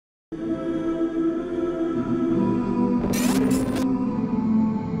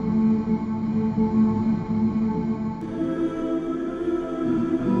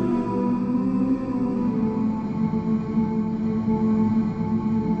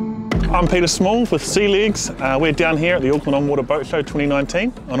I'm Peter Small with Sealegs. We're down here at the Auckland On-Water Boat Show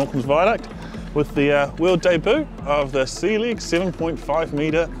 2019 on Auckland's Viaduct with the world debut of the Sealegs 7.5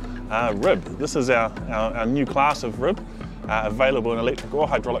 metre rib. This is our new class of rib, available in electric or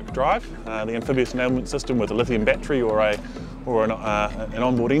hydraulic drive. The amphibious enablement system with a lithium battery or an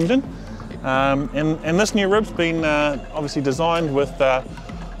onboard engine. And this new rib's been obviously designed with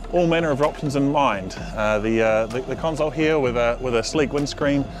all manner of options in mind. The console here with a sleek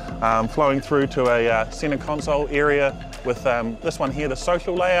windscreen flowing through to a centre console area with this one here, the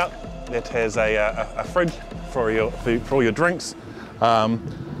social layout, that has a fridge for all your drinks,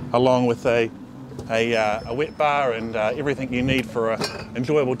 along with a wet bar and everything you need for an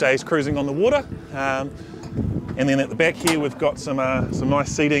enjoyable day's cruising on the water. And then at the back here we've got some nice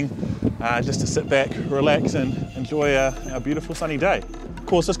seating just to sit back, relax and enjoy a beautiful sunny day. Of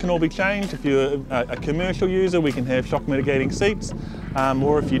course, this can all be changed. If you're a commercial user, we can have shock mitigating seats,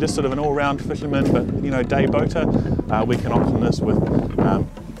 or if you're just sort of an all-round fisherman but day boater, we can option this with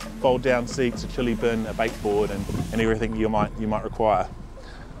fold down seats, a chili bin, a bait board and everything you might require.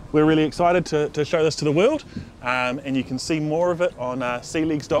 We're really excited to show this to the world, and you can see more of it on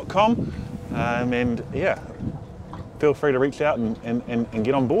sealegs.com, and yeah, feel free to reach out and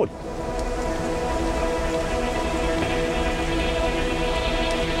get on board.